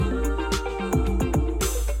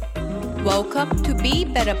Welcome to Be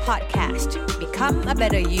Better Podcast. Become a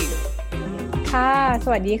better you. ค่ะส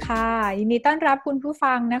วัสดีค่ะยินดีต้อนรับคุณผู้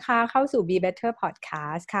ฟังนะคะเข้าสู่ Be Better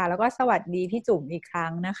Podcast ค่ะแล้วก็สวัสดีพี่จุ๋มอีกครั้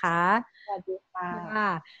งนะคะสวัสดีค่ะ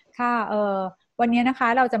ค่ะวันนี้นะคะ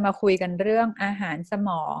เราจะมาคุยกันเรื่องอาหารสม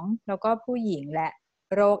องแล้วก็ผู้หญิงและ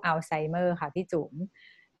โรคอัลไซเมอร์ค่ะพี่จุ๋ม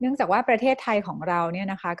เนื่องจากว่าประเทศไทยของเราเนี่ย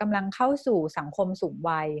นะคะกำลังเข้าสู่สังคมสูง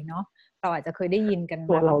วัยเนาะเราอาจจะเคยได้ยินกัน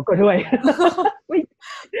ตัวเราก็ด้วย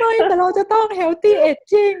ไม่แต่เราจะต้อง healthy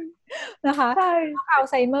aging นะคะใช่โรคอัล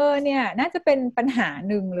ไซเมอร์เนี่ยน่าจะเป็นปัญหา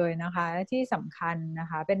หนึ่งเลยนะคะที่สำคัญนะ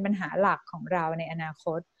คะเป็นปัญหาหลักของเราในอนาค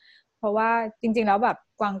ตเพราะว่าจริงๆแล้วแบบ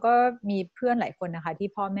กวางก็มีเพื่อนหลายคนนะคะที่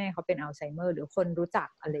พ่อแม่เขาเป็นอัลไซเมอร์หรือคนรู้จัก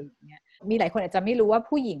อะไรอย่างเงี้ยมีหลายคนอาจจะไม่รู้ว่า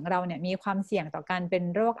ผู้หญิงเราเนี่ยมีความเสี่ยงต่อการเป็น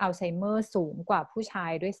โรคอัลไซเมอร์สูงกว่าผู้ชา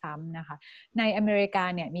ยด้วยซ้ำนะคะในอเมริกา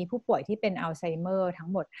เนี่ยมีผู้ป่วยที่เป็นอัลไซเมอร์ทั้ง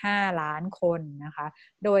หมด5 ล้านคนนะคะ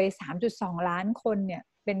โดย 3.2 ล้านคนเนี่ย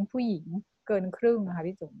เป็นผู้หญิงเกินครึ่งนะคะ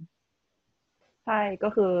พี่จุ๋มใช่ก็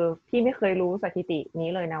คือพี่ไม่เคยรู้สถิตินี้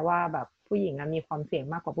เลยนะว่าแบบผู้หญิงมีความเสี่ยง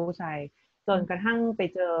มากกว่าผู้ชายจนกระทั่งไป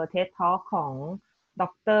เจอ TED Talk ของด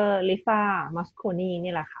รลิซ่ามัสโคนี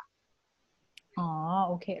นี่แหละค่ะอ๋อ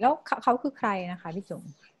โอเคแล้วเขาคือใครนะคะพี่จุ๋ม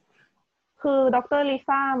คือดรลิ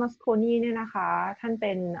ซ่ามัสโคนีเนี่ยนะคะท่านเ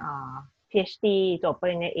ป็นPhD จบป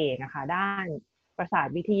ริญญาเอกนะคะด้านประสาท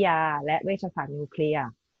วิทยาและเวชศาสตร์นิวเคลียร์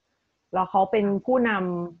แล้วเขาเป็นผู้น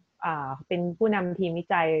ำทีมวิ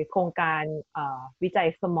จัยโครงการวิจัย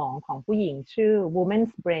สมองของผู้หญิงชื่อ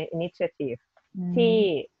Women's Brain Initiative ที่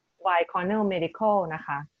Y Cornell Medical นะค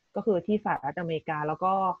ะก็คือที่สหรัฐอเมริกาแล้ว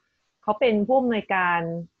ก็เขาเป็นผู้อำนวยการ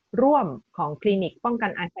ร่วมของคลินิกป้องกั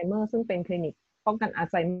นอัลไซเมอร์ซึ่งเป็นคลินิกป้องกันอัล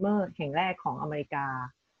ไซเมอร์แห่งแรกของอเมริกา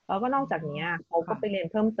แล้วก็นอกจากนี้เขาก็ไปเรียน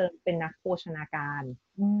เพิ่มเติมเป็นนักโภชนาการ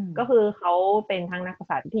ก็คือเขาเป็นทั้งนักประ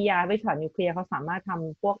สาทวิทยาเวชศาสตร์นิวเคลียร์เขาสามารถท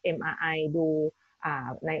ำพวก MRI ดู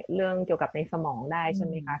ในเรื่องเกี่ยวกับในสมองได้ใช่ไ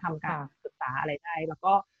หมคะทำการศึกษาอะไรได้แล้ว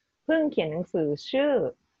ก็เพิ่งเขียนหนังสือชื่อ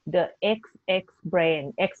The XX Brain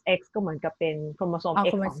XX ก็เหมือนกับเป็นโครโมโซม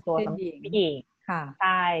X ของตัวสมองผู้หญิงใ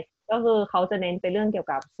ช่ก็คือเขาจะเน้นไปเรื่องเกี่ยว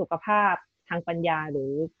กับสุขภาพทางปัญญาหรื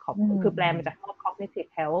อคือแปลมาจาก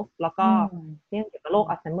cognitive health แล้วก็เรื่องเกี่ยวกับโรค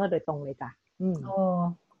อัลไซเมอร์โดยตรงเลยจ้ะ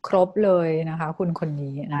ครบเลยนะคะคุณคน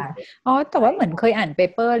นี้นะคะแต่ว่าเหมือนเคยอ่านเป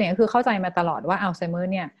เปอร์เนี่ยคือเข้าใจมาตลอดว่าอัลไซเมอ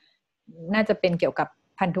ร์เนี่ยน่าจะเป็นเกี่ยวกับ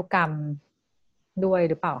พันธุกรรมด้วย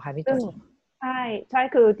หรือเปล่าคะพี่จุ๊บใช่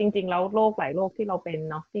คือจริงๆแล้วโรคหลายโรคที่เราเป็น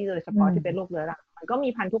เนาะที่โดยเฉพาะที่เป็นโรคเรื้อรังมันก็มี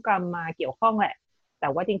พันธุกรรมมาเกี่ยวข้องแหละแต่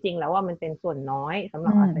ว่าจริงๆแล้วว่ามันเป็นส่วนน้อยสำห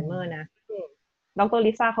รับอัลไซเมอร์นะดร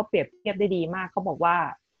ลิซ่าเขาเปรียบเทียบได้ดีมากเขาบอกว่า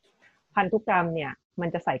พันธุกรรมเนี่ยมัน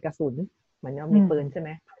จะใส่กระสุนเหมือนเรามีปืนใช่ไหม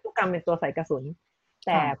พันธุกรรมเป็นตัวใส่กระสุนแ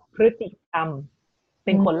ต่พฤติกรรมเ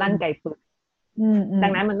ป็นคนลั่นไกปืนดั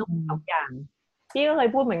งนั้นมันต้องมี2 อย่างพี่ก็เคย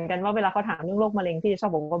พูดเหมือนกันว่าเวลาเขาถามเรื่องโรคมะเร็งพี่จะชอ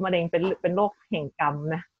บบอกว่ามะเร็งเป็นโรคแห่งกรรม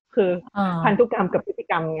นะคือพันธุกรรมกับพฤติ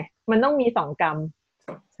กรรมไงมันต้องมี2 กรรม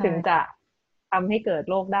ถึงจะทำให้เกิด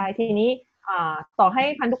โรคได้ทีนี้ต่อให้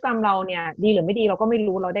พันธุกรรมเราเนี่ยดีหรือไม่ดีเราก็ไม่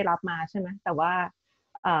รู้เราได้รับมาใช่ไหมแต่ว่า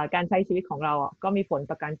การใช้ชีวิตของเราก็มีผล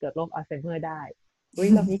ต่อการเกิดโรคอัลไซเมอร์ได้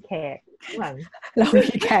เรามีแขกข้างหลังเรามี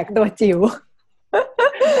แขกตัวจิ๋ว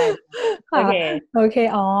โอเค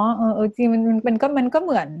จริงมันก็เ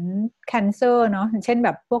หมือน cancer เนาะเช่นแบ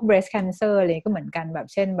บพวก breast cancer อะไรก็เหมือนกันแบบ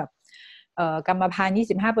เช่นแบบกรรมพันธุ์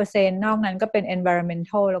 25% นอกนั้นก็เป็น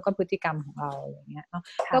environmental แล้วก็พฤติกรรมของเราอย่างเงี้ยเนาะ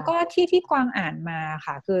แล้วก็ที่กวางอ่านมา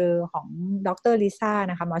ค่ะคือของดรลิซ่า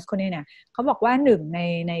นะคะมอสโคเน่เนี่ยเขาบอกว่าหนึ่ง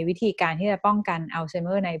ในวิธีการที่จะป้องกันอัลไซเม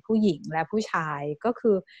อร์ในผู้หญิงและผู้ชายก็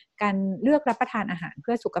คือการเลือกรับประทานอาหารเ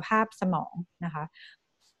พื่อสุขภาพสมองนะคะ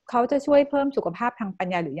เขาจะช่วยเพิ่มสุขภาพทางปัญ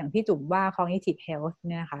ญาหรืออย่างที่จุ๋มว่า cognitive health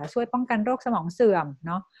เนี่ยนะคะช่วยป้องกันโรคสมองเสื่อมเ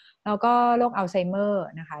นาะแล้วก็โรคอัลไซเมอร์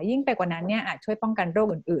นะคะยิ่งไปกว่านั้นเนี่ยอาจช่วยป้องกันโรค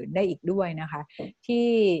อื่นๆได้อีกด้วยนะคะ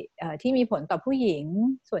ที่มีผลต่อผู้หญิง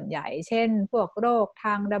ส่วนใหญ่เช่นพวกโรคท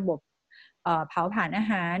างระบบเผาผลาญอา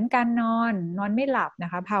หารการนอนไม่หลับน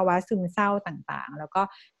ะคะภาวะซึมเศร้าต่างๆแล้วก็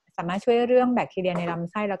สามารถช่วยเรื่องแบคทีเรียในลำ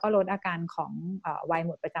ไส้แล้วก็ลดอาการของวัยห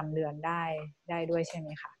มดประจำเดือนได้ด้วยใช่ไห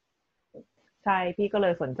มคะใช่พี่ก็เล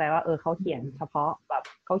ยสนใจว่าเขาเขียนเฉพาะแบบ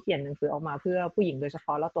เขาเขียนหนังสือออกมาเพื่อผู้หญิงโดยเฉพ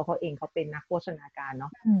าะแล้วตัวเขาเองเขาเป็นนักโภชนาการเนา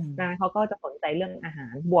ะดังนั้นเขาก็จะสนใจเรื่องอาหา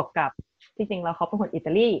รบวกกับที่จริงแล้วเขาเป็นคนอิต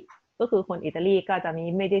าลีก็คือคนอิตาลีก็จะมี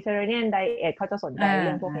Mediterranean diet เขาจะสนใจเ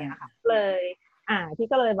รื่องพวกนี้ค่ะเลยพี่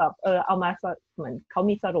ก็เลยแบบเอามาเหมือนเขา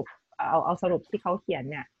มีสรุปเอาสรุปที่เขาเขียน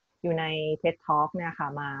เนี่ยอยู่ใน TED Talk เนี่ยค่ะ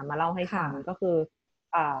มาเล่าให้ฟังก็คือ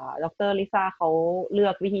ดรลิซ่าเขาเลื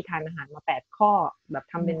อกวิธีทานอาหารมา8 ข้อแบบ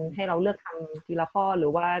ทำเป็นให้เราเลือกทำทีละข้อหรื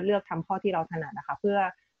อว่าเลือกทำข้อที่เราถนัดนะคะเพื่อ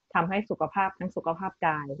ทำให้สุขภาพทั้งสุขภาพก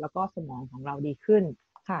ายแล้วก็สมองของเราดีขึ้น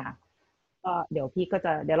ค่ะ ก็เดี๋ย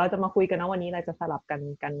วเราจะมาคุยกันนะวันนี้เราจะสลับ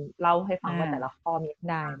กันเล่าให้ฟังว่าแต่ละข้อมี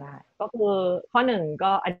ได้ ก็คือข้อหนึ่ง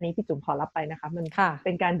ก็อันนี้พี่จุ๋มขอรับไปนะคะมัน ค่ะ เ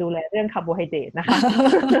ป็นการดูแลเรื่องคาร์โบไฮเดรตนะคะ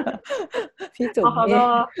พี่จุ๋ เพ ม ราะเขา นี่ ก็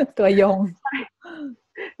ตัวยง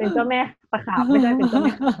เป็นเจ้าแม่ตะขาบไม่ใช่เป็นเจ้าแ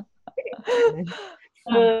ม่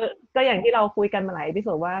คือก็อย่างที่เราคุยกันมาหลายพิ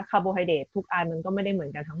สูจน์ว่าคาร์โบไฮเดรตทุกอันมันก็ไม่ได้เหมือ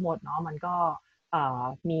นกันทั้งหมดเนาะมันก็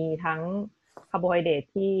มีทั้งคาร์โบไฮเดรต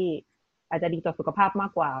ที่อาจจะดีต่อสุขภาพมา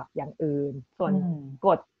กกว่าอย่างอื่นส่วน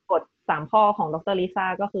กฎ3 ข้อของดร.ลิซ่า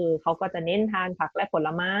ก็คือเขาก็จะเน้นทานผักและผล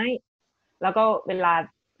ไม้แล้วก็เวลา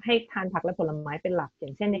ให้ทานผักและผลไม้เป็นหลักอย่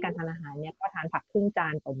างเช่นในการทานอาหารเนี่ยก็ทานผักครึ่งจา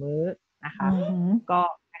นต่อมื้อนะคะก็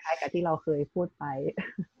คล้ายๆกับที่เราเคยพูดไป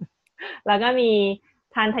แล้วก็มี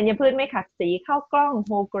ทานธัญพืชไม่ขัดสีข้าวกล้องโ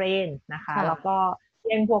ฮลเกรนนะคะแล้วก็เ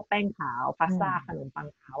ลี่ยงพวกแป้งขาวพาสต้าขนมปัง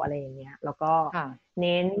ขาวอะไรอย่างเงี้ยแล้วก็เ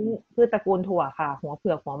น้นพืชตระกูลถั่วค่ะหัวเผื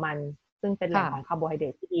อกหัวมันซึ่งเป็นแหล่งของคาร์โบไฮเดร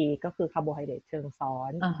ตที่ดีก็คือคาร์โบไฮเดรตเชิงซ้อ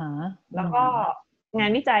นแล้วก็งาน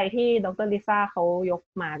วิจัยที่ดร.ลิซ่าเขายก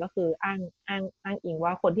มาก็คืออ้างอิงว่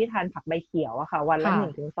าคนที่ทานผักใบเขียวอะค่ะวันละ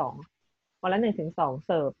 1-2 วันละ 1-2 เ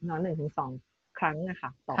สิร์ฟเนาะ 1-2 ครั้งนะคะ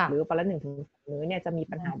ต่อหรือวันละ 1-2 มื้อเนี่ยจะมี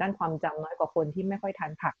ปัญหาด้านความจำน้อยกว่าคนที่ไม่ค่อยทา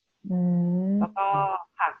นผักแล้วก็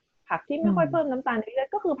ผักที่ไม่ค่อยเพิ่มน้ำตาลในเลือด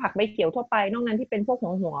ก็คือผักใบเขียวทั่วไปนอกนั้นที่เป็นพวก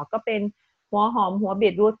หัวก็เป็นหัวหอมหัวบี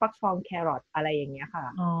ทรูทฟักทองแครอทอะไรอย่างเงี้ยค่ะ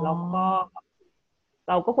แล้วก็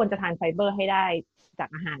เราก็ควรจะทานไฟเบอร์ให้ได้จาก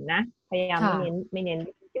อาหารนะพยายามไม่เน้น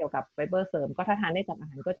เกี่ยวกับไฟเบอร์เสริมก็ถ้าทานได้จากอา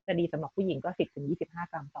หารก็จะดีสำหรับผู้หญิงก็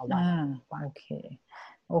 10-25 กรัมต่อวัน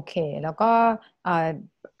โอเคแล้วก็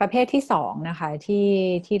ประเภทที่2นะคะ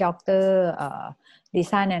ที่ดร.ลิ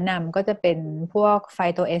ซ่าแนะนำก็จะเป็นพวกไฟ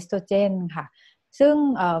โตเอสโตรเจนค่ะซึ่ง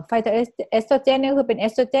ไฟโตเอสโตรเจนนี่คือเป็นเอ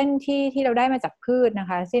สโตรเจนที่เราได้มาจากพืชนะ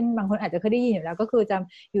คะซึ่งบางคนอาจจะเคยได้ยินอยู่แล้วก็คือจะ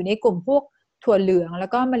อยู่ในกลุ่มพวกถั่วเหลืองแล้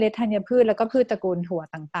วก็เมล็ดธัญพืชแล้วก็พืชตระกูลถั่ว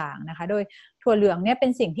ต่างๆนะคะโดยถั่วเหลืองเนี่ยเป็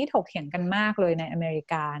นสิ่งที่ถกเถียงกันมากเลยในอเมริ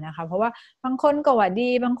กานะคะเพราะว่าบางคนก็ว่าดี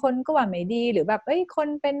บางคนก็ว่าไม่ดีหรือแบบคน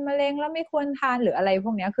เป็นมะเร็งแล้วไม่ควรทานหรืออะไรพ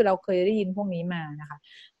วกนี้คือเราเคยได้ยินพวกนี้มานะคะ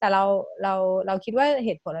แต่เราคิดว่าเห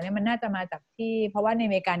ตุผลแล้วเนี่ยมันน่าจะมาจากที่เพราะว่าใน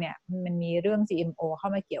อเมริกาเนี่ยมันมีเรื่อง GMO เข้า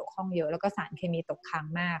มาเกี่ยวข้องเยอะแล้วก็สารเคมีตกค้าง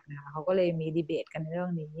มากนะคะเขาก็เลยมีดีเบตกันในเรื่อ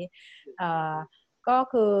งนี้ก็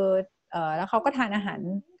คือแล้วเขาก็ทานอาหา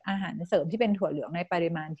รเสริมที่เป็นถั่วเหลืองในป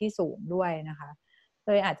ริมาณที่สูงด้วยนะคะเ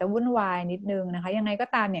ลยอาจจะวุ่นวายนิดนึงนะคะยังไงก็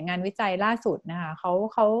ตามเนี่ยงานวิจัยล่าสุดนะคะเข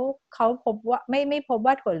าพบว่าไม่พบ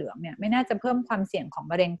ว่าถั่วเหลืองเนี่ยไม่น่าจะเพิ่มความเสี่ยงของ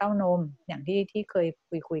มะเร็งเต้านมอย่างที่เคย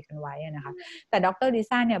คุยกันไว้นะคะแต่ดร.ลิ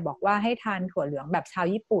ซ่าเนี่ยบอกว่าให้ทานถั่วเหลืองแบบชาว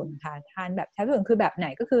ญี่ปุ่นค่ะทานแบบชาวญี่ปุ่นคือแบบไหน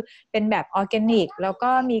ก็คือเป็นแบบออร์แกนิกแล้วก็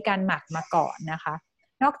มีการหมักมาก่อนนะคะ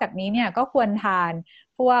นอกจากนี้เนี่ยก็ควรทาน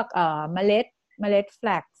พวกเมล็ดแฟล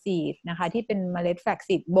กซีดนะคะที่เป็นเมล็ดแฟลก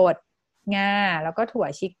ซีดบดงาแล้วก็ถั่ว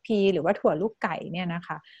ชิกพีหรือว่าถั่วลูกไก่เนี่ยนะค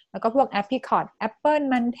ะแล้วก็พวกแอปริคอตแอปเปิล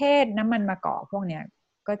มันเทศน้ำมันมะกอกพวกเนี้ย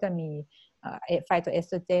ก็จะมีไฟโตเอสโ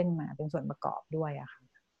ตรเจนมาเป็นส่วนประกอบด้วยอะค่ะ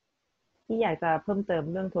ที่อยากจะเพิ่มเติม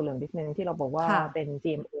เรื่องถั่วเหลืองนิดนึงที่เราบอกว่าเป็น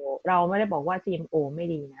GMO เราไม่ได้บอกว่า GMO ไม่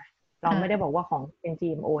ดีนะเราไม่ได้บอกว่าของเป็น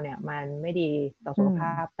GMO เนี่ยมันไม่ดีต่อสุขภ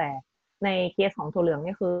าพแต่ในเคสของถั่วเหลืองเ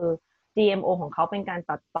นี่ยคือ GMO ของเขาเป็นการ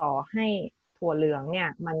ตัดต่อให้ถั่วเหลืองเนี่ย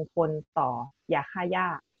มันทนต่อยาฆ่าหญ้า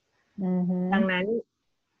ดังนั้น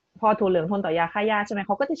พอถั่วเหลืองทนต่อยาฆ่าหญ้าใช่ไหมเ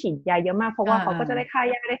ขาก็จะฉีดยาเยอะมากเพราะว่าเขาก็จะได้ฆ่า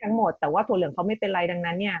หญ้าได้ทั้งหมดแต่ว่าถั่วเหลืองเขาไม่เป็นไรดัง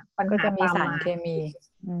นั้นเนี่ยปัญหาตามมามีสารเค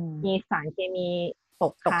มีต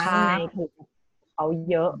กค้างในถูกเขา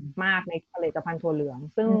เยอะมากในผลิตภัณฑ์ถั่วเหลือง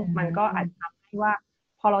ซึ่งมันก็อาจจะทำให้ว่า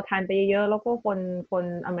พอเราทานไปเยอะแล้วก็คน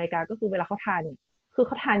อเมริกาก็คือเวลาเขาทานคือเ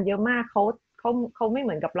ขาทานเยอะมากเขาไม่เห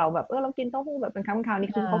มือนกับเราแบบเรากินเต้าหู้แบบเป็นครั้งคราว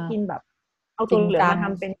นี่คือเขากินแบบเอาถั่วเหลืองมาท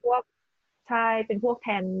ำเป็นพวกใช่เป็นพวกแท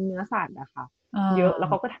นเนื้อสัตว์อะค่ะเยอะแล้ว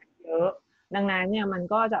เขาก็ทานเยอะดังนั้นเนี่ยมัน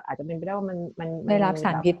ก็จะอาจจะเป็นไปได้ว่ามันได้รับส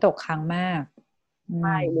ารพิษตกค้างมากใ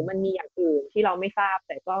ช่หรือมันมีอย่างอื่นที่เราไม่ทราบแ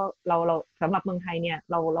ต่ก็เราสำหรับเมืองไทยเนี่ย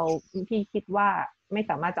เราพี่คิดว่าไม่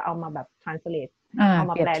สามารถจะเอามาแบบ translate เอา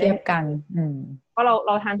มาแปลได้กันเพราะเ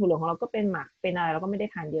ราทานถั่วเหลืองของเราก็เป็นหมักเป็นอะไรเราก็ไม่ได้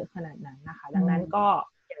ทานเยอะขนาดนั้นนะคะดังนั้นก็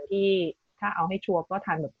อย่างที่ถ้าเอาให้ชัวร์ก็ท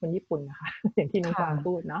านแบบคนญี่ปุ่นนะคะอย่างที่น้องกวาง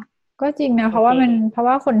พูดเนาะก็จริงนะเพราะ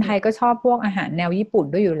ว่าคนไทยก็ชอบพวกอาหารแนวญี่ปุ่น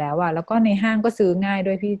ด้วยอยู่แล้วอะแล้วก็ในห้างก็ซื้อง่าย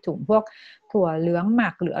ด้วยพี่จุ๋มพวกถั่วเหลืองหมั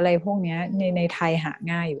กหรืออะไรพวกนี้ในไทยหา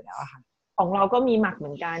ง่ายอยู่แล้วค่ะของเราก็มีหมักเห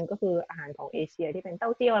มือนกันก็คืออาหารของเอเชียที่เป็นเต้า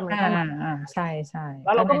เจี้ยวมันก็หมักใช่ใช่แ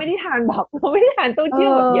ล้วเราก็ไม่ได้ทานแบบเราไม่ได้ทานเต้าเจี้ย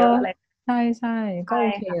วแบบเยอะอะไรใช่ใช่ก็โอ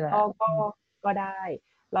เคแหละก็ได้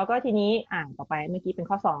แล้วก็ทีนี้ต่อไปเมื่อกี้เป็น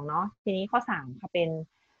ข้อ2เนาะทีนี้ข้อ3ค่ะเป็น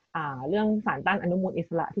เรื่องสารต้านอนุมูลอิส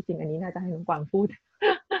ระที่จริงอันนี้น่าจะให้น้องกวางพูด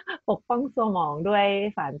ปกป้องสมองด้วย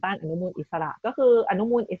สารต้านอนุมูลอิสระก็คืออนุ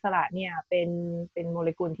มูลอิสระเนี่ยเป็นโมเล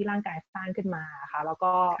กุลที่ร่างกายสร้างขึ้นมาค่ะแล้ว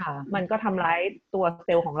ก็มันก็ทำร้ายตัวเซ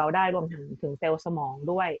ลล์ของเราได้รวมถึงเซลล์สมอง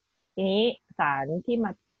ด้วยทีนี้สารที่ม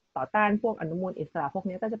าต่อต้านพวกอนุมูลอิสระพวก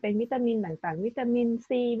นี้ก็จะเป็นวิตามินต่างๆวิตามิน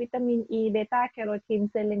ซีวิตามินอีเบต้าแคโรทีน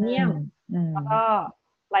เซเลเนียมแล้วก็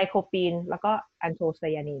ไลโคปีนแล้วก็แอนโทไซ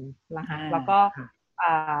ยานินนะคะแล้วก็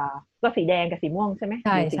ก็สีแดงกับสีม่วงใช่ไหมใ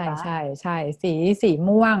ช่ใช่ใช่ใช่สี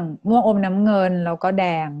ม่วงอมน้ำเงินแล้วก็แด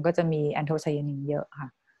งก็จะมีแอนโทไซยานินเยอะค่ะ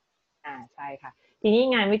ใช่ค่ะทีนี้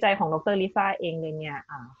งานวิจัยของดรลิซ่าเองเลยเนี่ย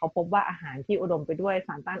เขาพบว่าอาหารที่อุดมไปด้วยส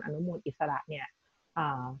ารต้านอนุมูลอิสระเนี่ย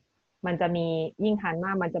มันจะมียิ่งทานม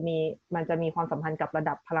ากมันจะมีความสัมพันธ์กับระ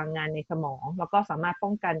ดับพลังงานในสมองแล้วก็สามารถป้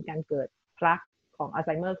องกันการเกิดพลักของอัลไซ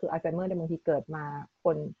เมอร์คืออัลไซเมอร์ในบางทีเกิดมาค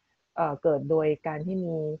นเกิดโดยการที่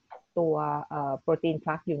มีตัวโปรตีนพ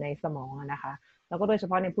ลักอยู่ในสมองนะคะแล้วก็โดยเฉ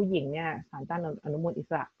พาะในผู้หญิงเนี่ยสารต้านอนุมูลอิส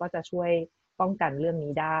ระก็จะช่วยป้องกันเรื่อง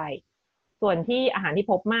นี้ได้ส่วนที่อาหารที่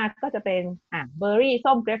พบมากก็จะเป็นเบอร์รี่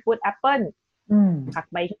ส้มเกรปฟรุตแอปเปิ้ลผัก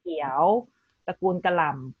ใบเขียวตระกูลกะห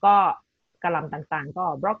ล่ำก็กะหล่ำต่างๆก็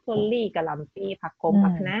บรอกโคลีกะหล่ำปีผักผั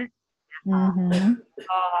กคะนะคะ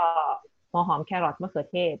ก็หัวหอมแครอทมะเขือ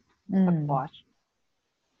เทศสควอช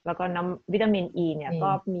แล้วก็น้ำวิตามินอีเนี่ยก็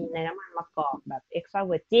มีในน้ำมันมะกอกแบบเอ็กซ์ตร้าเ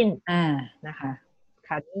วอร์จินนะคะ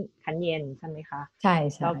คั้นเย็นใช่ไหมคะใช่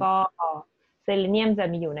แล้วก็เซเลเนียมจะ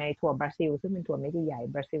มีอยู่ในถั่วบราซิลซึ่งเป็นถั่วเม็ดใหญ่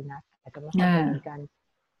บราซิลนัทอาจจะไม่ค่อยเหมือนกัน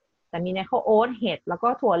แต่มีในข้าวโอ๊ตเห็ดแล้วก็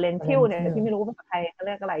ถั่วเลนทิลเนี่ยที่ไม่รู้ภาษาไทยเขาเ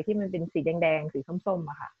รียกอะไรที่มันเป็นสีแดงๆสีส้มๆ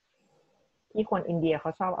อะค่ะที่คนอินเดียเข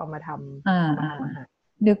าชอบเอามาทำอาหาร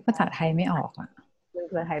นึกภาษาไทยไม่ออกอ่ะนึก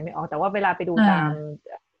ภาษาไทยไม่ออกแต่ว่าเวลาไปดูตาม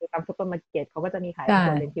ซุปเปอร์มาร์เก็ตเขาก็จะมีขาย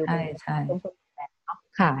ถั่วเลนทิลเป็นส้มๆแบบเนาะ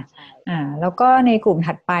ค่ะแล้วก็ในกลุ่ม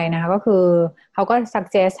ถัดไปนะคะก็คือเขาก็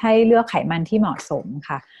suggest ให้เลือกไขมันที่เหมาะสม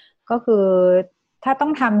ค่ะก็คือถ้าต้อ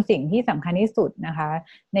งทำสิ่งที่สำคัญที่สุดนะคะ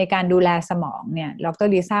ในการดูแลสมองเนี่ยดร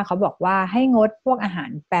ลิซ่าเขาบอกว่าให้งดพวกอาหา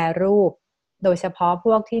รแปรรูปโดยเฉพาะพ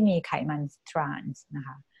วกที่มีไขมันทรานส์นะค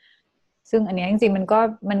ะซึ่งอันนี้จริงๆมัน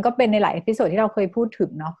ก็เป็นในหลายเอพิโซดที่เราเคยพูดถึ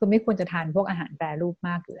งเนาะคือไม่ควรจะทานพวกอาหารแปรรูปม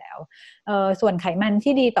ากอยู่แล้วส่วนไขมัน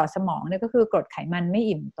ที่ดีต่อสมองเนี่ยก็คือกรดไขมันไม่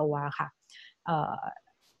อิ่มตัวค่ะ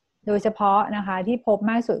โดยเฉพาะนะคะที่พบ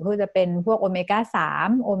มากสุดคือจะเป็นพวกโอเมก้า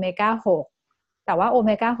3โอเมก้า6แต่ว่าโอเม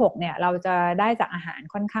ก้า6เนี่ยเราจะได้จากอาหาร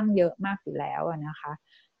ค่อนข้างเยอะมากอยู่แล้วนะคะ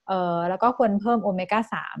แล้วก็ควรเพิ่มโอเมก้า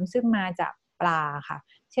3ซึ่งมาจากปลาค่ะ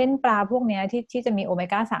เช่นปลาพวกนี้ที่จะมีโอเม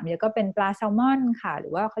ก้า3เยอะก็เป็นปลาแซลมอนค่ะหรื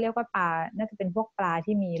อว่าเขาเรียกว่าปลาน่าจะเป็นพวกปลา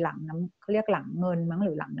ที่มีหลังน้ำเขาเรียกหลังเงินมั้งห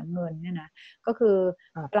รือหลังน้ำเงินเนี่ยนะก็คือ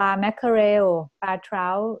ปลาแมคเคอเรลปลาทรา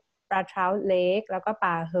วเล็กแล้วก็ปล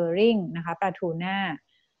าเฮอริงนะคะปลาทูน่า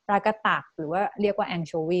ปลากระตักหรือว่าเรียกว่าแองโ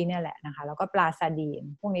ชวีเนี่ยแหละนะคะแล้วก็ปลาซาดีน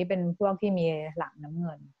พวกนี้เป็นพวกที่มีหลังน้ำเ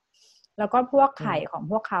งินแล้วก็พวกไข่ของ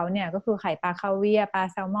พวกเขาเนี่ยก็คือไข่ปลาคาเวียร์ปลา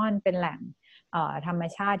แซลมอนเป็นแหล่งธรรม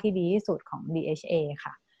ชาติที่ดีที่สุดของ DHA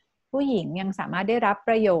ค่ะผู้หญิงยังสามารถได้รับป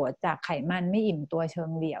ระโยชน์จากไขมันไม่อิ่มตัวเชิ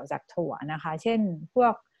งเดี่ยวจากถั่วนะคะเช่นพว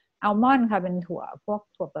กอัลมอนด์ค่ะเป็นถั่วพวก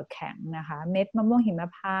ถั่วเปลือกแข็งนะคะเม็ดมะม่วงหิม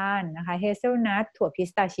พานต์นะคะเฮเซลนัทถั่วพิ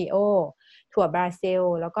สตาชิโอถั่วบราซิล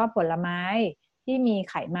แล้วก็ผลไม้ที่มี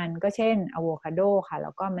ไขมันก็เช่นอะโวคาโดค่ะแล้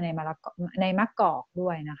วก็ในมะกอกด้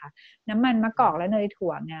วยนะคะน้ำมันมะกอกและเนยถั่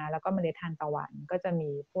วงาแล้วก็เมล็ดทานตะวันก็จะมี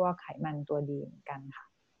พวกไขมันตัวดีเหมือนกันค่ะ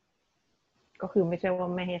ก็คือไม่ใช่ว่า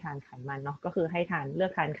ไม่ให้ทานไขมันเนาะก็คือให้เลือ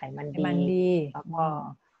กทานไขมันดีแล้วก็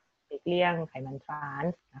หลีกเลี่ยงไขมันทราน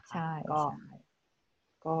ส์นะคะ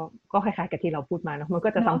ก็คล้ายๆกับที่เราพูดมาเนาะมันก็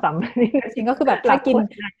จะซ้ำๆจริงก็คือแบบถ้า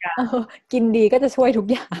กินดีก็จะช่วยทุก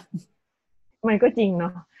อย่างมันก็จริงเนา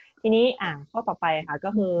ะทีนี้ข้อต่อไปค่ะก็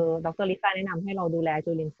คือดร.ลิซ่าแนะนำให้เราดูแล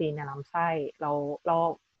จุลินทรีย์ในลำไส้เรา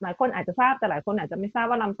หลายคนอาจจะทราบแต่หลายคนอาจจะไม่ทราบ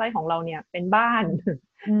ว่าลำไส้ของเราเนี่ยเป็นบ้า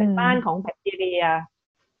นของแบคทีเรีย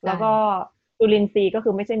แล้วก็จุลินทรีย์ก็คื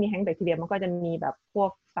อไม่ใช่มีแค่แบคทีเรียมันก็จะมีแบบพว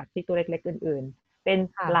กสัตว์ที่ตัวเล็กๆอื่นๆเป็น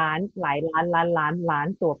หลายล้าน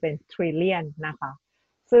ตัวเป็นทริลเลียนนะคะ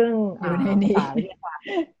ซึ่งอยู่ในนี้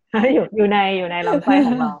อยู่ในลำไส้ข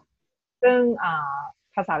องเราซึ่ง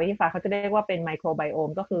ภาษาวิทยาศาสตร์เขาจะเรียกว่าเป็นไมโครไบโอม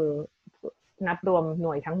ก็คือนับรวมห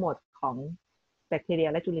น่วยทั้งหมดของแบคทีเรีย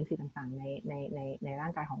และจุลินทรีย์ต่างๆในร่า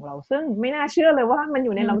งกายของเราซึ่งไม่น่าเชื่อเลยว่ามันอ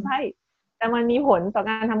ยู่ในลำไส้แต่มันมีผลต่อ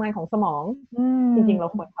การทำงานของสมองจริงๆเรา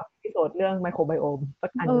ควรทำพิโซดเรื่องไมโครไบโอมสั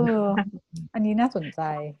กอันอันนี้น่าสนใจ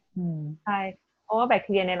ใช่เพราะว่าแบค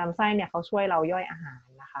ทีเรียในลำไส้เนี่ยเขาช่วยเราย่อยอาหาร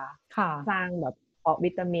นะคะสร้างแบบออก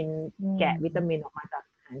วิตามินแกะวิตามินออกมาจาก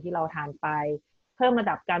อาหารที่เราทานไปเพิ่มระ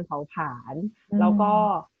ดับการเผาผลาญแล้วก็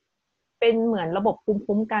เป็นเหมือนระบบภูมิ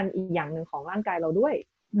คุ้มกันอีกอย่างหนึ่งของร่างกายเราด้วย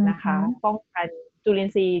นะคะป้องกันจุลิน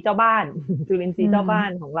ทรีย์เจ้าบ้าน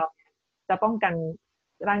ของเราจะป้องกัน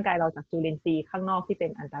ร่างกายเราจากจุลินทรีย์ข้างนอกที่เป็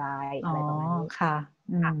นอันตรายอะไรประมาณนี้ค่ะ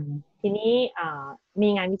ทีนี้มี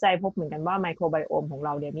งานวิจัยพบเหมือนกันว่าไมโครไบโอมของเร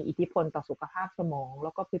าเนี่ยมีอิทธิพลต่อสุขภาพสมองแ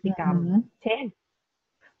ล้วก็พฤติกรรมเช่น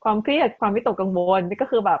ความเครียดความวิตกกังวลนี่ก็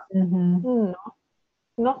คือแบบ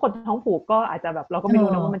เนาะคนท้องผูกก็อาจจะแบบเราก็ไม่รู้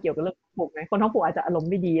นะว่ามันเกี่ยวกับเรื่องท้องผูกไหมคนท้องผูกอาจจะอารมณ์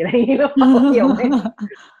ไม่ดีอะไรอย่างนี้หรือเปล่าเกี่ยวไหม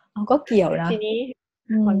ก็เกี่ยวนะทีนี้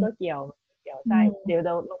มันก็เกี่ยวใช่เดี๋ยวเร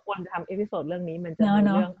าควรจะทำเอพิโซดเรื่องนี้มันจะมี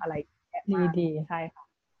เรื่องอะไรดีใช่ค่ะ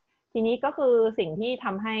ทีนี้ก็คือสิ่งที่ท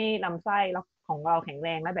ำให้ลำไส้ของเราแข็งแร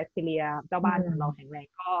งและแบคทีเรียเจ้าบ้านของเราแข็งแรง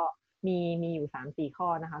ก็มีอยู่3-4ข้อ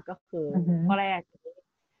นะคะก็คือข้อแรก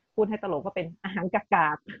พูดให้ตลกก็เป็นอาหารกากา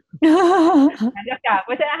อาหารกากไ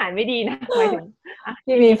ม่ใช่อาหารไม่ดีนะหมายถึง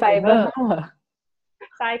ที่มีไฟเบอร์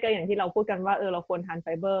ใช่ก็อย่างที่เราพูดกันว่าเราควรทานไฟ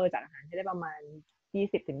เบอร์จากอาหารให้ได้ประมาณ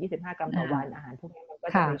20-25 กรัมต่อวันอาหารพวกนี้มันก็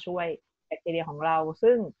จะไปช่วยแบคทีเรียของเรา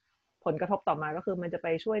ซึ่งผลกระทบต่อมาก็คือมันจะไป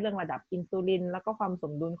ช่วยเรื่องระดับอินซูลินแล้วก็ความส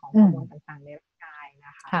มดุลของฮอร์โมนต่างๆในร่างกายน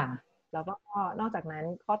ะคะแล้วก็นอกจากนั้น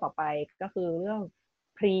ข้อต่อไปก็คือเรื่อง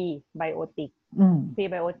พรีไบโอติก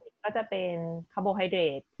ก็จะเป็นคาร์โบไฮเดร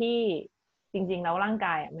ตที่จริงๆแล้วร่างก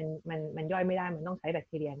ายมันย่อยไม่ได้มันต้องใช้แบค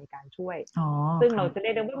ทีเรียในการช่วยซึ่งเราจะเรี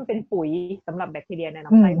ยกได้ว่ามันเป็นปุ๋ยสำหรับแบคทีเรียในล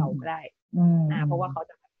ำไส้เราก็ได้เพราะว่าเขา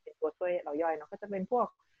จะเป็นตัวช่วยเราย่อยเนาะก็จะเป็นพวก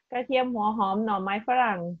กระเทียมหัวหอมหน่อไม้ฝ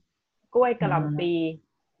รั่งกล้วยกะหล่ำปี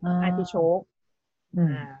อาร์ติโชก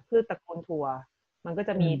พืชตระกูลถั่วมันก็จ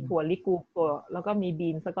ะมีถั่วลิกูถั่วแล้วก็มีบี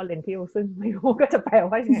นแล้วก็เลนทิลซึ่งไม่รู้ก็จะแปล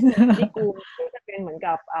ว่าไงลิกูก็จะเป็นเหมือน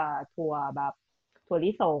กับถั่วแบบถั่วลิ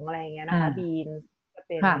สงอะไรอย่างเงี้ยนะคะบีนจะเ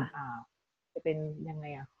ป็นจะเป็นยังไง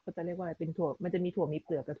เขาจะเรียกว่าอะไรเป็นถั่วมันจะมีถั่วมีเป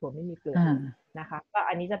ลือกกับถั่วไม่มีเปลือกนะคะก็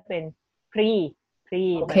อันนี้จะเป็นพรี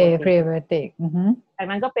โอเคพรีไบโอติกแต่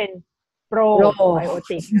มันก็เป็นโปรไบโอ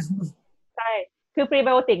ติกใช่คือพรีไบ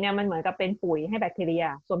โอติกเนี่ยมันเหมือนกับเป็นปุ๋ยให้แบคทีเรีย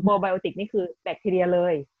ส่วนโปรไบโอติกนี่คือแบคทีเรียเล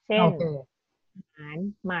ยเช่นอาหาร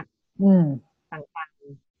หมักต่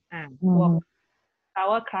างๆพวกซา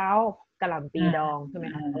วร์คราวกะหล่ำปีดองใช่ไหม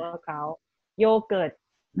คะซาวร์คราวโยเกิร์ต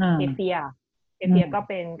เอเฟียก็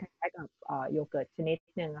เป็นคล้ายๆกับโยเกิร์ตชนิด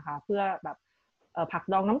หนึ่งนะคะเพื่อแบบผัก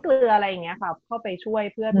ดองน้ำเกลืออะไรอย่างเงี้ยค่ะเข้าไปช่วย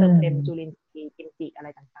เพื่อเติมเต็มจุลินทรีย์กิมจิอะไร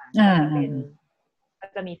ต่างๆก็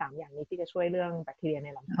จะมี3อย่างนี้ที่จะช่วยเรื่องแบคทีเรียใน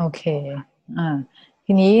ลำไส้โอเค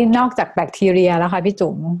ทีนี้นอกจากแบคทีเรียแล้วค่ะพี่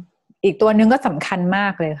จุ๋มอีกตัวนึงก็สำคัญมา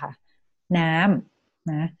กเลยค่ะน้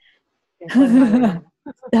ำนะ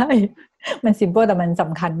ใช่มันซิมเปิลแต่มันส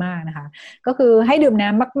ำคัญมากนะคะก็คือให้ดื่มน้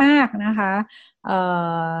ำมากๆนะคะ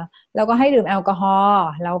แล้วก็ให้ดื่มแอลกอฮอล์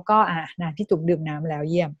แล้วก็นะพี่จุ๋มดื่มน้ำแล้ว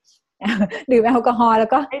เยี่ยมดื่มแอลกอฮอล์แล้ว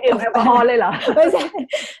ก็ให้ดื่มแอลกอฮอล์เลยเหรอไม่ใช่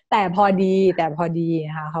แต่พอดี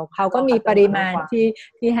นะคะเขาก็มีปริมาณ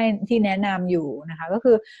ที่แนะนำอยู่นะคะก็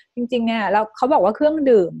คือจริงๆเนี่ยแล้วเขาบอกว่าเครื่อง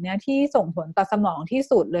ดื่มเนี่ยที่ส่งผลต่อสมองที่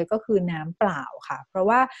สุดเลยก็คือน้ำเปล่าค่ะเพราะ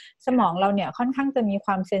ว่าสมองเราเนี่ยค่อนข้างจะมีค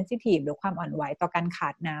วามเซนซิทีฟหรือความอ่อนไหวต่อการขา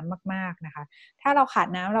ดน้ำมากๆนะคะถ้าเราขาด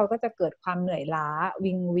น้ำเราก็จะเกิดความเหนื่อยล้า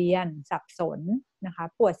วิงเวียนสับสนนะคะ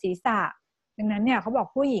ปวดศีรษะดังนั้นเนี่ยเขาบอก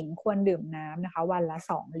ผู้หญิงควรดื่มน้ำนะคะวันละ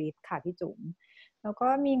2 ลิตรค่ะพี่จุ๋มแล้วก็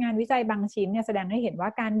มีงานวิจัยบางชิ้นเนี่ยแสดงให้เห็นว่า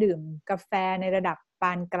การดื่มกาแฟในระดับป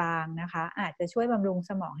านกลางนะคะอาจจะช่วยบำรุง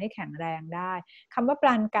สมองให้แข็งแรงได้คำว่าป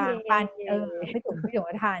านกลางปานพี่จุ๋ม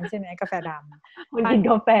ก็ทานใช่ไหมกาแฟดำมันกิน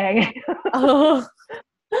กาแฟไง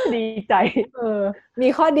ดีใจมี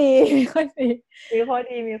ข้อดี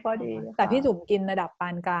แต่พี่จุ๋มกินระดับปา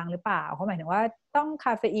นกลางหรือเปล่าเขาหมายถึงว่าต้องค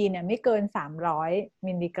าเฟอีนเนี่ยไม่เกิน300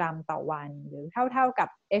มิลลิกรัมต่อวันหรือเท่ากับ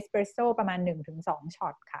เอสเปรสโซ่ประมาณ 1-2 ช็อ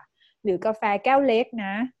ตค่ะหรือกาแฟแก้วเล็กน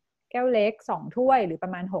ะแก้วเล็ก2 ถ้วยหรือปร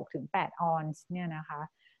ะมาณ 6-8 ออนซ์เนี่ยนะคะ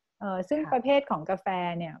ซึ่งประเภทของกาแฟ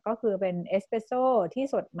เนี่ยก็คือเป็นเอสเปรสโซ่ที่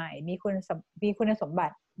สดใหม่มีคุณสมบั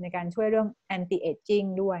ติในการช่วยเรื่องแอนตี้เอจจิ้ง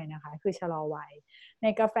ด้วยนะคะคือชะลอวัยใน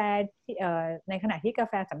กาแฟในขณะที่กา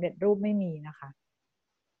แฟสำเร็จรูปไม่มีนะคะ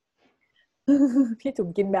พี่จุ๋ม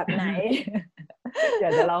กินแบบไหนเดี๋ย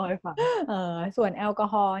วจะเล่าให้ฟังส่วนแอลกอ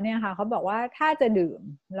ฮอล์เนี่ยค่ะเขาบอกว่าถ้าจะดื่ม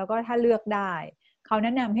แล้วก็ถ้าเลือกได้เขาแน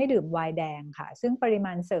ะนำให้ดื่มไวน์แดงค่ะซึ่งปริม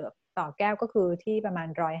าณเสิร์ฟต่อแก้วก็คือที่ประมาณ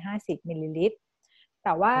150มิลลิลิตรแ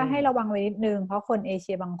ต่ว่าให้ระวังไว้นิดนึงเพราะคนเอเ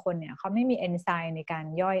ชียบางคนเนี่ยเขาไม่มีเอนไซม์ในการ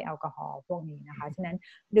ย่อยแอลกอฮอล์พวกนี้นะคะฉะนั้น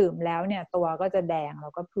ดื่มแล้วเนี่ยตัวก็จะแดงแล้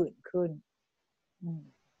วก็ผื่นขึ้น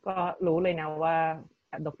ก็รู้เลยนะว่า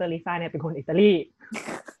ดร.ลิซ่าเนี่ยเป็นคนอิตาลี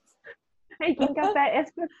ให้กินกาแฟเอส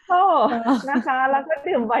เปรสโซ่นะคะแล้วก็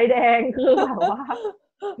ดื่มไวน์แดงคือแบบว่า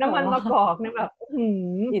น้ำมันมะกอกเนี่ยแบบ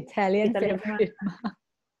อิตาเลียนมาก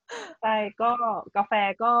ใช่ก็กาแฟ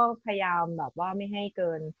ก็พยายามแบบว่าไม่ให้เ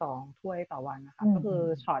กิน2 ถ้วยต่อวันนะคะก็คือ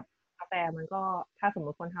ช็อตกาแฟมันก็ถ้าสมม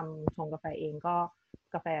ติคนทำชงกาแฟเองก็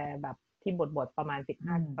กาแฟแบบที่บดประมาณ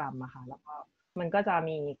15 กรัมอะค่ะแล้วก็ มันก็จะ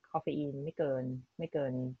มีคาเฟอีนไม่เกิ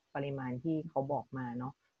นปริมาณที่เขาบอกมาเนา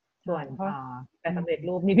ะส่วนแต่สำเร็จ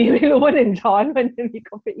รูปนี่พี่ไม่รู้ว่า1 ช้อนมันจะมี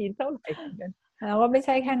คาเฟอีนเท่าไหร่เหมือนกันแล้วก็ไม่ใ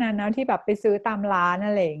ช่แค่นั้นนะที่แบบไปซื้อตามร้านอ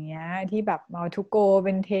ะไรอย่างเงี้ยที่แบบเอาทูโกเ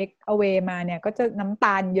ป็นเทคเอาเวมาเนี่ยก็จะน้ำต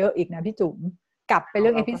าลเยอะอีกนะพี่จุ๋มกลับไปเรื่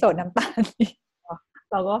องเอพิโซดน้ำตาล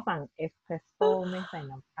เราก็สั่งเอสเพรสโซ่ไม่ใส่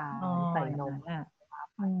น้ำตาลใส่นม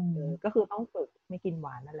ก็คือต้องฝึกไม่กินหว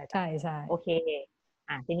านนั่นแหละใช่ใช่โอเค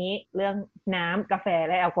ทีนี้เรื่องน้ำกาแฟ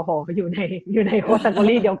และแอลกอฮอล์อยู่ในแคตตาก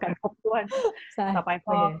รีเดียวกันครบถ้วนต่อไป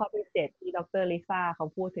ข้อที่ 7ที่ดร.ลิซ่าเขา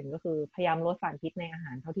พูดถึงก็คือพยายามลดสารพิษในอาห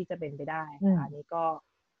ารเท่าที่จะเป็นไปได้อันนี้ก็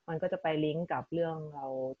มันก็จะไปลิงก์กับเรื่องเรา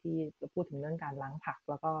ที่จะพูดถึงเรื่องการล้างผัก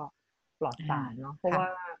แล้วก็ปลอดสารเนาะเพราะว่า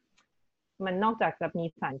มันนอกจากจะมี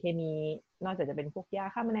สารเคมีนอกจากจะเป็นพวกยา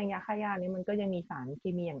ฆ่าแมลงยาฆ่าหญ้านี่มันก็ยังมีสารเค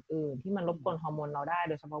มีอย่างอื่นที่มันรบกวนฮอร์โมนเราได้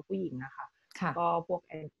โดยเฉพาะผู้หญิงนะคะก็พวกแ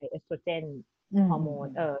อนตี้เอสโตรเจนฮอร์โมน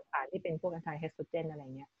สารที่เป็นพวกแอนตี้เอสโตรเจนอะไร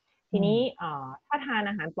เงี้ยทีนี้ถ้าทาน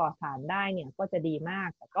อาหารปลอดสารได้เนี่ยก็จะดีมาก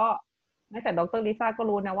แต่ก็แม้แต่ดร.ลิซ่าก็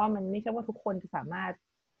รู้นะว่ามันไม่ใช่ว่าทุกคนจะสามารถ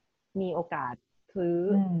มีโอกาสซื้อ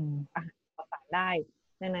อาหารปลอดสารได้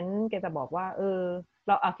ดังนั้นแกจะบอกว่าเ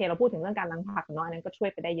ราโอเคเราพูดถึงเรื่องการล้างผักเนาะอันนั้นก็ช่วย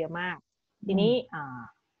ไปได้เยอะมากทีนี้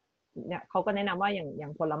เนี่ยเขาก็แนะนำว่าอย่า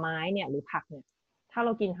งผลไม้เนี่ยหรือผักเนี่ยถ้าเร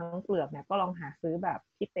ากินทั้งเปลือกเนี่ยก็ลองหาซื้อแบบ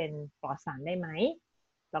ที่เป็นปลอดสารได้ไหม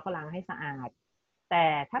แล้วก็ล้างให้สะอาดแต่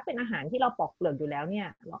ถ้าเป็นอาหารที่เราปอกเปลือกอยู่แล้วเนี่ย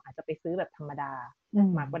เราอาจจะไปซื้อแบบธรรมดา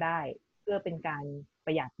มาก็ได้เพื่อเป็นการป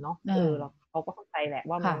ระหยัดเนาะเขาก็เข้าใจแหละ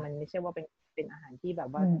ว่ามันไม่ใช่ว่าเป็นอาหารที่แบบ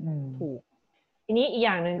ว่าถูกทีนี้อีกอ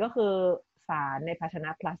ย่างหนึ่งก็คือสารในภาชนะ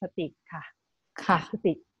พลาสติกค่ะพลาส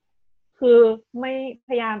ติกคือไม่พ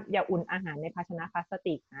ยายามอย่าอุ่นอาหารในภาชนะพลาส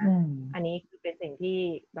ติกนะอันนี้คือเป็นสิ่งที่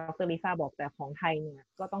ดร.ลิซ่าบอกแต่ของไทยเนี่ย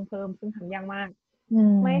ก็ต้องเพิ่มซึ่งทำยากมาก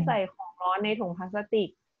ไม่ใส่ของร้อนในถุงพลาสติก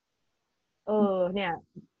เนี่ย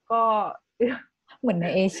ก็เหมือนใน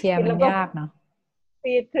เอเชียมันยากเนาะเค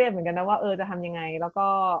รียดเหมือนกันนะว่าจะทำยังไงแล้วก็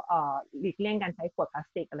หลีกเลี่ยงการใช้ขวดพลาส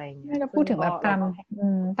ติกอะไรอย่างเงี้ยเราพูดถึงแบบ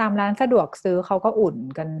ตามร้านสะดวกซื้อเขาก็อุ่น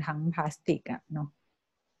กันทั้งพลาสติกอะเนาะ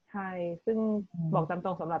ใช่ซึ่งบอกตามต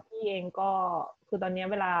รงสำหรับพี่เองก็คือตอนนี้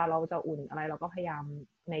เวลาเราจะอุ่นอะไรเราก็พยายาม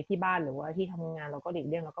ในที่บ้านหรือว่าที่ทำงานเราก็หลีก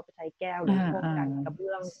เลี่ยงเราก็ไปใช้แก้วหรือพวกกระเ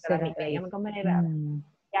บื้องเซรามิกอะไรเงี้ยมันก็ไม่ได้แบบ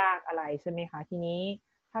ยากอะไรใช่ไหมคะทีนี้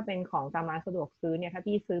ถ้าเป็นของตามร้านสะดวกซื้อเนี่ยถ้า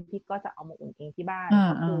พี่ซื้อพี่ก็จะเอามาอุ่นเองที่บ้าน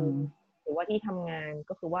ก็คือหรือว่าที่ทำงาน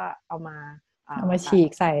ก็คือว่าเอามาฉีก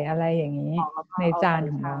ใส่อะไรอย่างนี้ในจาน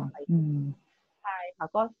ของเราใช่ค่ะ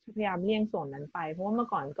ก็พยายามเลี่ยงส่วนนั้นไปเพราะว่าเมื่อ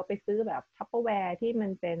ก่อนก็ไปซื้อแบบทัพเปอร์แวร์ที่มั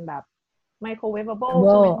นเป็นแบบไมโครเวฟเบิลใ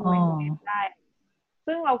ช่ไหมทำไมโครเวฟได้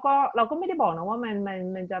ซึ่งเราก็ไม่ได้บอกนะว่า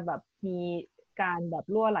มันจะแบบมีการแบบ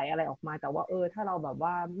รั่วไหลอะไรออกมาแต่ว่าถ้าเราแบบ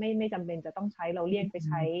ว่าไม่จำเป็นจะต้องใช้เราเลี่ยงไป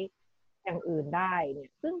ใช้อย่างอื่นได้เนี่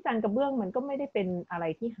ยซึ่งจานกระเบื้องมันก็ไม่ได้เป็นอะไร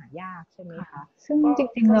ที่หายากใช่ไหมคะซึ่งจ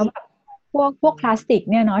ริงๆแล้วแบบพวกพลาสติก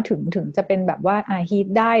เนี่ยเนาะถึงจะเป็นแบบว่าฮีท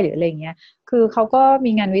ได้หรืออะไรเงี้ยคือเขาก็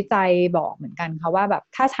มีงานวิจัยบอกเหมือนกันค่ะว่าแบบ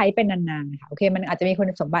ถ้าใช้เป็นนานๆค่ะโอเคมันอาจจะมีคุ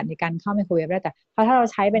ณสมบัติในการเข้าไมโครเวฟได้แต่ถ้าเรา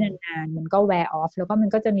ใช้เป็นนานๆมันก็ wear off แล้วก็มัน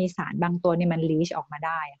ก็จะมีสารบางตัวเนี่ยมัน leach ออกมาไ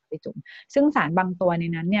ด้ค่ะพี่จุ๋มซึ่งสารบางตัวใน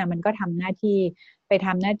นั้นเนี่ยมันก็ทำหน้าที่ไป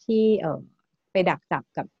ดักจับ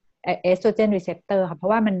กับเอสโตรเจนรีเซปเตอร์ค่ะเพรา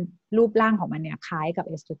ะว่ามันรูปร่างของมันเนี่ยคล้ายกับ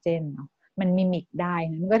เอสโตรเจนเนาะมันมิมิกได้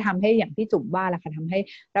นั้นก็ทำให้อย่างที่จุ๋มว่าแหละค่ะทำให้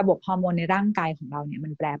ระบบฮอร์โมนในร่างกายของเราเนี่ยมั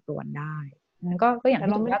นแปรปรวนได้นั้นก็อย่าง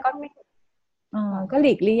ที่จุ๋มว่าก็ห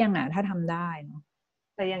ลีกเลี่ยงอ่ะถ้าทำได้เนาะ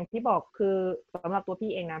แต่อย่างที่บอกคือสำหรับตัว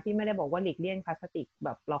พี่เองนะพี่ไม่ได้บอกว่าหลีกเลี่ยงพลาสติกแบ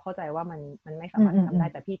บเราเข้าใจว่ามันไม่สามารถทำได้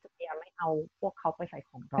แต่พี่จะพยายามไม่เอาพวกเขาไปใส่ข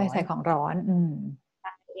องร้อนใส่ของร้อน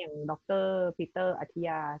อย่างดร.ปีเตอร์อัธย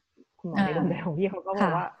าคุณหมอในโรงเรียนของพี่เขาก็บอ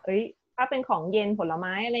กว่าถ้าเป็นของเย็นผลไ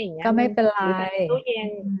ม้อะไรอย่างเงี้ยก็ไม่เป็นไรตู้เย็น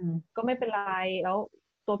ก็ไม่เป็นไรแล้ว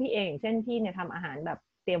ตัวพี่เองเช่นพี่เนี่ยทำอาหารแบบ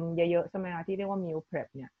เตรียมเยอะๆใช่ไหมคะที่เรียกว่า meal prep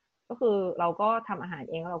เนี่ยก็คือเราก็ทำอาหาร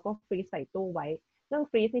เองแล้วเราก็ฟรีซใส่ตู้ไว้เรื่อง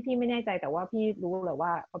ฟรีซนี่พี่ไม่แน่ใจแต่ว่าพี่รู้เลยว่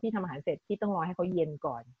าพอพี่ทำอาหารเสร็จพี่ต้องรอให้เขาเย็น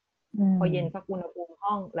ก่อนพอเย็นสักอุณหภูมิ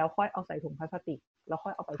ห้องแล้วค่อยเอาใส่ถุงพลาสติกแล้วค่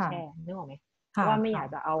อยเอาไปแช่นึกออกไหมเพราะว่าไม่อยาก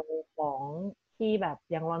จะเอาของที่แบบ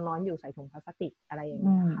ยังร้อนๆอยู่ใส่ถุงพลาสติกอะไรอย่างเ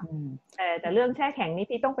งี้ยค่ะแต่เรื่องแช่แข็งนี่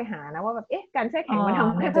พี่ต้องไปหานะว่าแบบการแช่แข็งมันท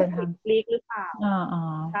ำให้พลาสติกลีกหรือเปล่า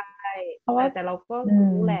ใช่แต่เราก็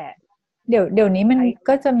รู้แหละเดี๋ยวนี้มัน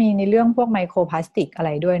ก็จะมีในเรื่องพวกไมโครพลาสติกอะไร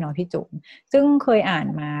ด้วยเนาะพี่จุ๋มซึ่งเคยอ่าน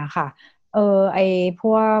มาค่ะไอพ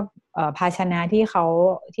วกภาชนะ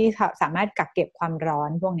ที่สามารถกักเก็บความร้อน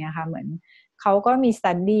พวกนี้ค่ะเหมือนเขาก็มีส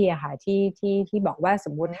ตั๊ดดี้อะค่ะที่บอกว่าส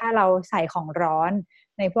มมุติถ้าเราใส่ของร้อน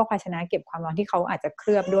ในพวกภาชนะเก็บความร้อนที่เขาอาจจะเค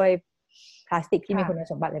ลือบด้วยพลาสติกที่มีคุณ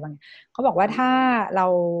สมบัติอะไรบางอย่างเขาบอกว่าถ้าเรา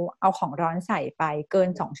เอาของร้อนใส่ไปเกิน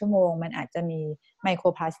2 ชั่วโมงมันอาจจะมีไมโคร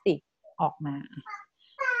พลาสติกออกมา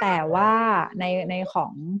แต่ว่าในขอ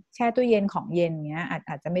งแช่ตู้เย็นของเย็นเนี้ย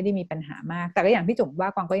อาจจะไม่ได้มีปัญหามากแต่ก็อย่างพี่จุ๋มว่า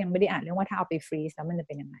กวางก็ยังไม่ได้อ่านเรื่องว่าถ้าเอาไปฟรีซแล้วมันจะเ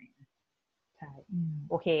ป็นยังไงใช่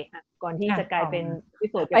โอเคก่อนที่จะกลายเป็นพิ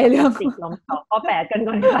สูจน์ไปเรื่องติดลมต่อข้อ8กัน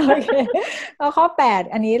ก่อนค่ะโอเคแล้วข้อ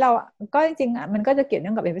8อันนี้เราก็จริงๆมันก็จะเกี่ยวเ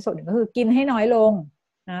นื่องกับเอพิโซดหนึ่งก็คือกินให้น้อยลง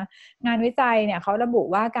นะงานวิจัยเนี่ยเขาระบุ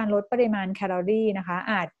ว่าการลดปริมาณแคลอรี่นะคะ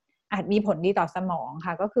อาจมีผลดีต่อสมอง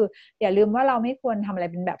ค่ะก็คืออย่าลืมว่าเราไม่ควรทำอะไร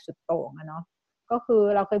เป็นแบบสุดโต่งเนาะก็คือ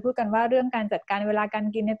เราเคยพูดกันว่าเรื่องการจัดการเวลาการ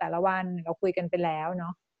กินในแต่ละวันเราคุยกันไปแล้วเนา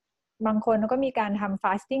ะบางคนก็มีการทำฟ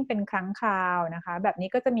าสติ้งเป็นครั้งคราวนะคะแบบนี้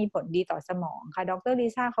ก็จะมีผลดีต่อสมองค่ะดร.ลิ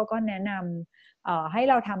ซ่าเขาก็แนะนำให้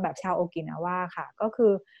เราทำแบบชาวโอกินาวาค่ะก็คื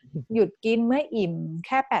อหยุดกินเมื่ออิ่มแ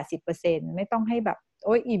ค่ 80% ไม่ต้องให้แบบโ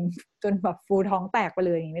อ้ยอิ่มจนแบบฟูท้องแตกไปเ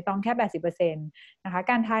ลยไม่ต้องแค่ 80% นะคะ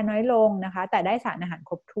การทานน้อยลงนะคะแต่ได้สารอาหาร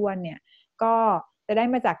ครบถ้วนเนี่ยก็จะได้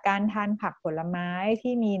มาจากการทานผักผลไม้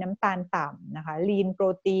ที่มีน้ำตาลต่ำนะคะลีนโปร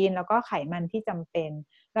ตีนแล้วก็ไขมันที่จำเป็น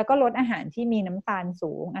แล้วก็ลดอาหารที่มีน้ำตาล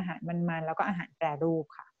สูงอาหารมันๆแล้วก็อาหารแปรรูป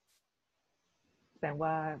ค่ะแสดง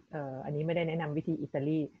ว่าอันนี้ไม่ได้แนะนำวิธีอิตา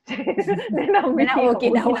ลีแนะนำวิธีโอกิ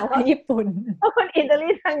นาวาญี่ปุ่นคนอิตาลี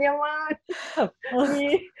ทานเยอะมากมี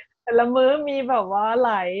แต่ละมื้อมีแบบว่าห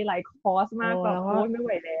ลายคอร์สมากแบบโอ้ยไม่ไห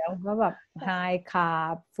วแล้วก็แบบไฮคา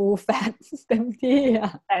ร์บฟูลแฟตเต็มที่อ่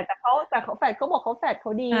ะแต่เขาแฟตเขาบอกเขาแฟตเข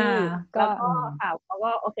าดีแล้วก็ค่ะเขา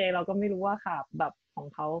ก็โอเคเราก็ไม่รู้ว่าค่ะแบบของ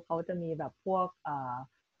เขาจะมีแบบพวก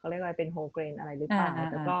เขาเรียกว่าเป็นโฮเกรนอะไรหรือเปล่า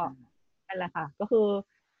แต่ก็นั่นแหละค่ะก็คือ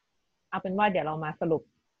เอาเป็นว่าเดี๋ยวเรามาสรุป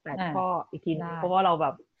8ข้ออีกทีนึงเพราะว่าเราแบ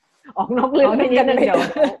บออกนอกเรื่องไปนิดนึงเดี๋ยว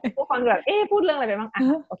ผู้ฟังแบบพูดเรื่องอะไรไปบ้าง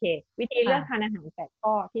โอเควิธีเลือกทานอาหาร8ข้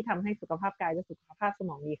อที่ทำให้สุขภาพกายและสุขภาพสม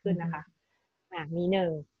องดีขึ้นนะคะมี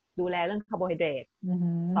1ดูแลเรื่องคาร์โบไฮเดรต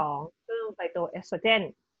2เพิ่มไฟโตเอสโตรเจน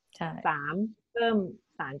3เพิ่ม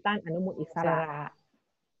สารต้านอนุมูลอิสระ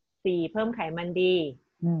4เพิ่มไขมันดี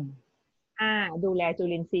5ดูแลจุ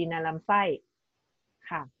ลินทรีย์ในลำไส้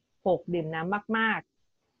ค่ะ6ดื่มน้ำมาก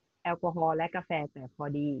ๆแอลกอฮอล์และกาแฟแต่พอ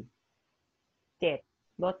ดี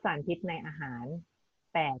7ลดสารพิษในอาหาร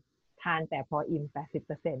8ทานแต่พออิ่ม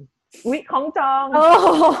 80% อุ๊ยของจองเ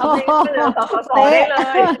อาไปเสนอสสสได้เล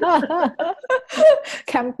ย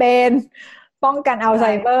แคมเปญป้องกันอัลไซ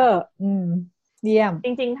เมอร์เยี่ยมจ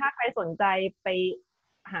ริงๆถ้าใครสนใจไป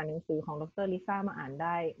หาหนังสือของดร.ลิซ่ามาอ่านไ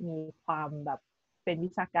ด้มีความแบบเป็นวิ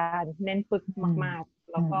ชาการเน้นฝึกมาก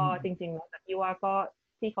ๆแล้วก็จริงๆแล้วจากที่ว่าก็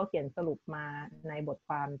ที่เขาเขียนสรุปมาในบทค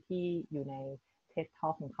วามที่อยู่ใน TED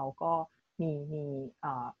Talk ของเขาก็มี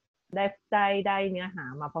ได้เนื้อหา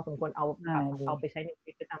มาพอสมควรเอาไปใช้ในชี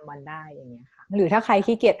วิตประจำวันได้อย่างเงี้ยค่ะหรือถ้าใคร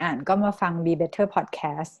ขี้เกียจอ่านก็มาฟัง Be Better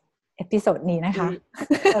Podcast เอพิโซดนี้นะคะ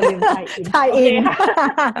ลืมไทยอิน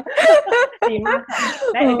ดีมากค่ะ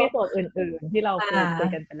และเอพิโซดอื่นๆที่เราคุย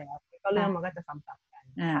กันไปแล้วก็เรื่องมันก็จะซ้ำๆกัน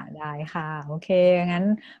ได้ค่ะโอเคงั้น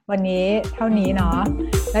วันนี้เท่านี้เนาะ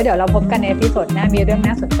แล้วเดี๋ยวเราพบกันในเอพิโซดหน้ามีเรื่อง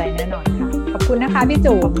น่าสนใจแน่นอนค่ะขอบคุณนะคะพี่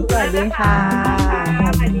จุ๋มสวัสดีค่ะ